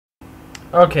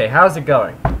Okay, how's it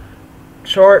going?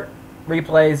 Short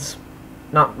replays,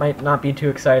 might not be too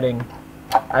exciting.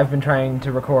 I've been trying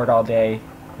to record all day,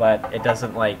 but it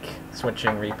doesn't like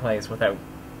switching replays without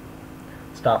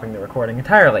stopping the recording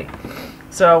entirely.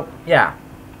 So, yeah.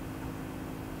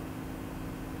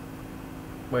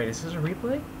 Wait, is this a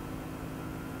replay?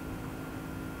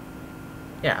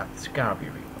 Yeah, it's gotta be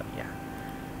a replay, yeah.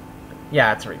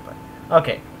 Yeah, it's a replay.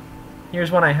 Okay,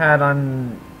 here's one I had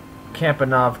on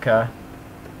Kampanovka.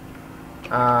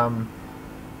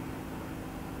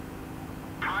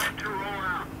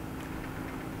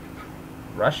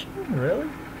 Russian? Really?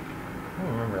 I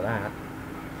don't remember that.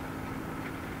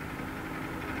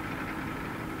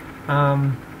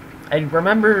 I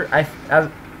remember,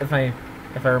 if I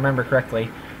remember correctly,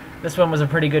 this one was a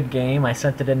pretty good game. I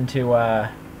sent it into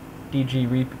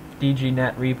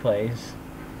DGNet replays,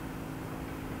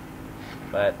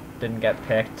 but didn't get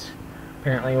picked.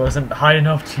 Apparently, it wasn't high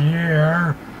enough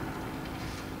tier.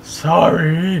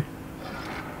 Sorry.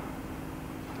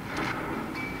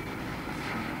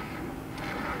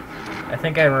 I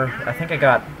think I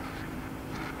got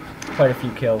quite a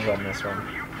few kills on this one.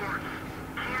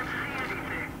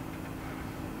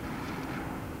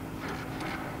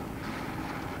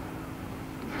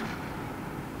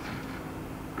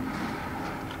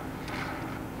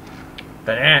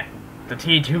 The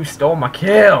T2 stole my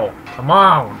kill. Come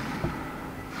on.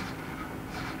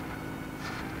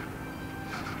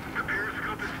 The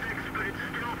periscope is fixed, but it's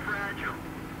still fragile.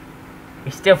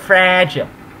 It's still fragile.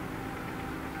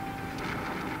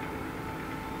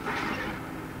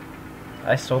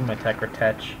 I sold my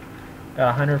Tekratech.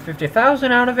 Got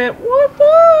 150,000 out of it. Whoop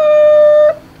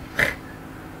whoop!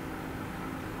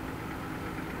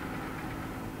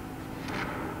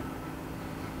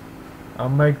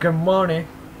 I'm making money.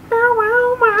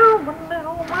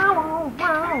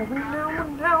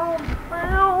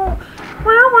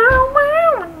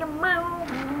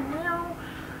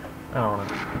 I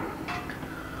don't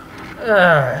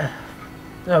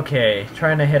know. Okay,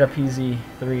 trying to hit a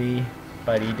Pz38,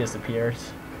 but he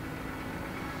disappears.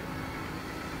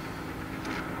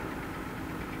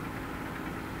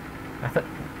 I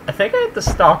think I had the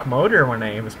stock motor when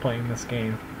I was playing this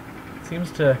game. It seems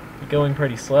to be going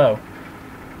pretty slow.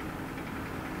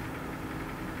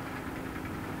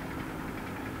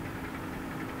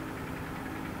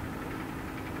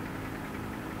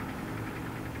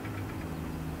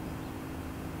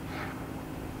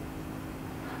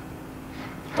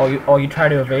 Oh, you try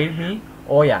to evade me?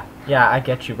 Oh yeah, I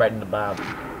get you right in the bomb.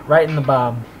 Right in the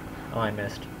bomb. Oh, I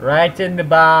missed. Right in the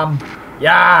bomb.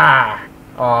 Yeah!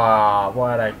 Oh,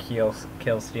 what a kill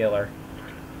stealer.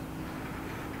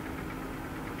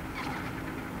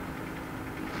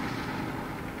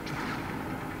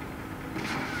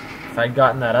 If I'd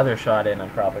gotten that other shot in, I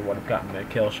probably would have gotten the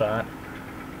kill shot.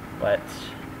 But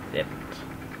didn't.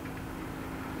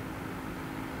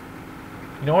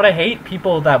 You know what I hate?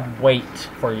 People that wait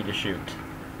for you to shoot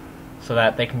so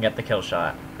that they can get the kill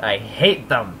shot. I hate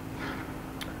them.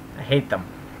 I hate them.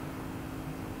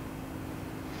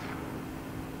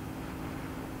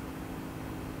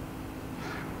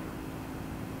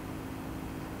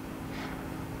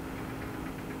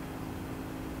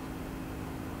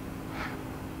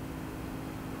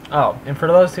 Oh, and for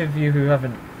those of you who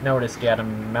haven't noticed yet,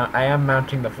 I am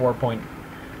mounting the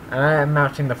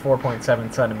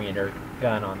 4.7 centimeter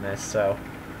gun on this, so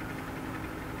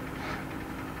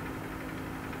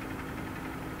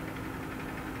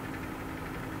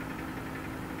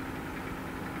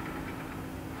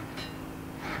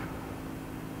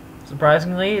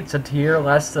surprisingly, it's a tier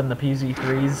less than the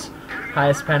Pz3's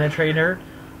highest penetrator,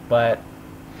 but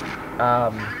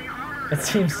it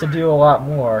seems to do a lot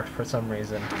more for some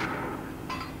reason.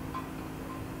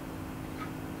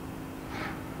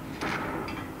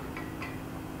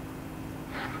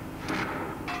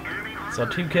 So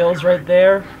 2 kills right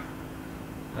there.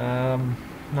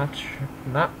 Not sure.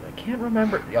 I can't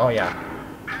remember. Oh yeah.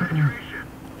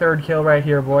 3rd kill right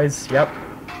here, boys. Yep.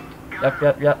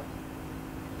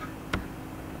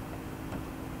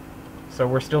 So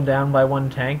we're still down by 1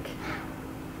 tank.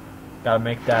 Gotta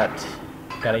make that.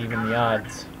 Gotta even the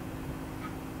odds.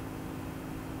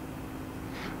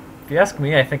 If you ask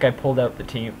me, I think I pulled out the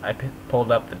team. I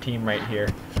pulled up the team right here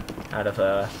out of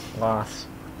a loss.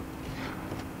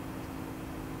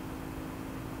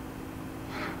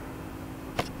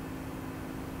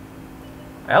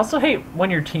 I also hate when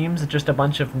your team's just a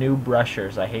bunch of new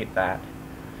brushers. I hate that.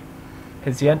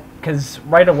 Because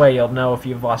right away you'll know if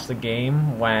you've lost the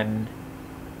game when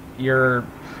your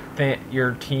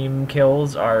team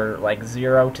kills are like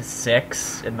 0 to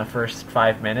 6 in the first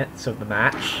 5 minutes of the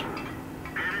match.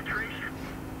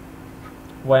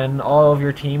 when all of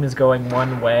your team is going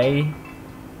one way,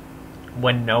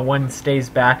 when no one stays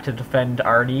back to defend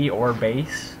Artie or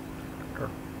base,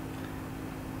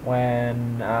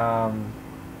 when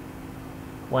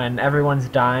everyone's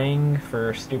dying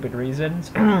for stupid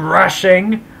reasons,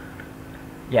 rushing,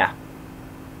 yeah.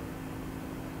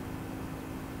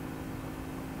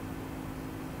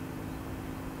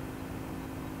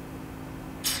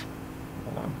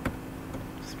 Hold on,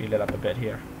 speed it up a bit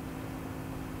here.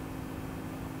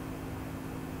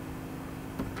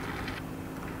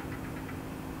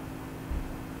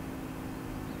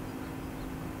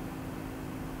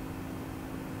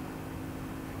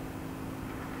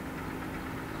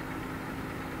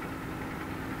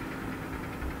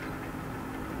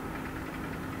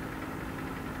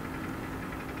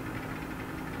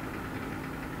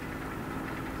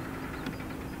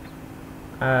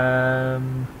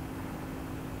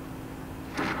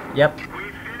 Yep.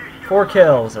 4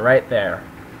 kills right there.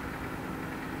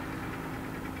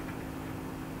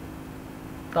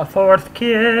 The 4th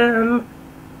kill!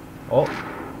 Oh.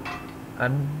 I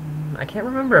can't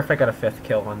remember if I got a 5th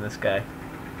kill on this guy.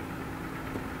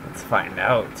 Let's find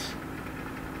out.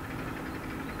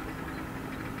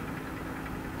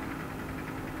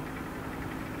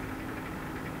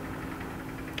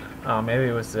 Oh, maybe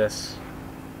it was this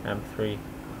M3.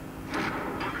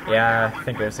 Yeah, I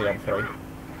think it was the M3.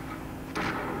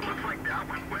 Looks like that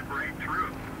one went right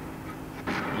through.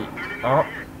 Oh.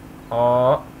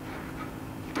 Oh.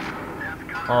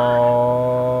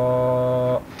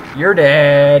 Oh. You're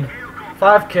dead.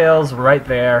 5 kills right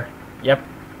there. Yep.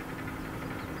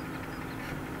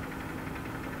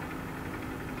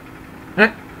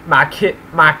 My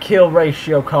kill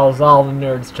ratio calls all the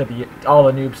noobs to the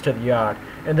yard,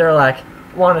 and they're like,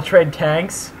 "Want to trade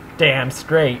tanks? Damn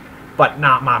straight, but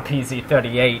not my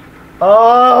Pz38."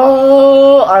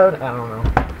 Oh, I don't know.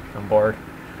 I'm bored.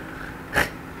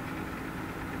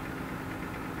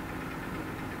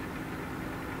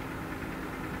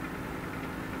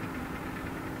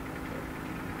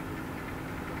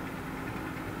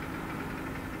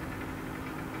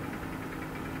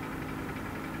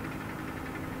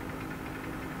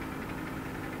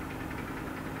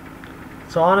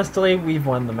 So honestly, we've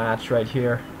won the match right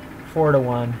here,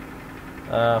 4-1,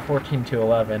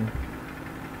 14-11.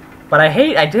 But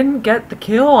I didn't get the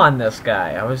kill on this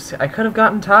guy. I could have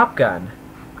gotten Top Gun,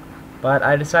 but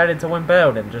I decided to wimp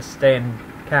out and just stay in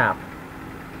cap.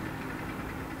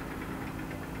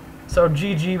 So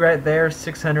GG right there,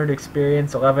 600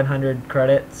 experience, 1100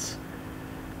 credits.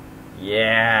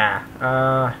 Yeah.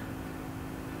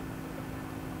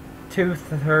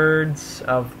 2/3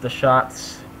 of the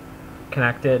shots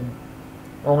connected.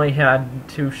 Only had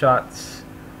 2 shots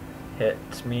hit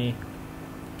me.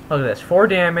 Look at this. 4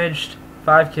 damaged,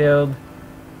 5 killed.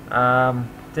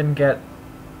 Didn't get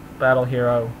Battle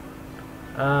Hero.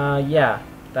 Yeah,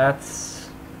 that's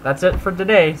it for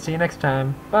today. See you next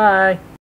time. Bye.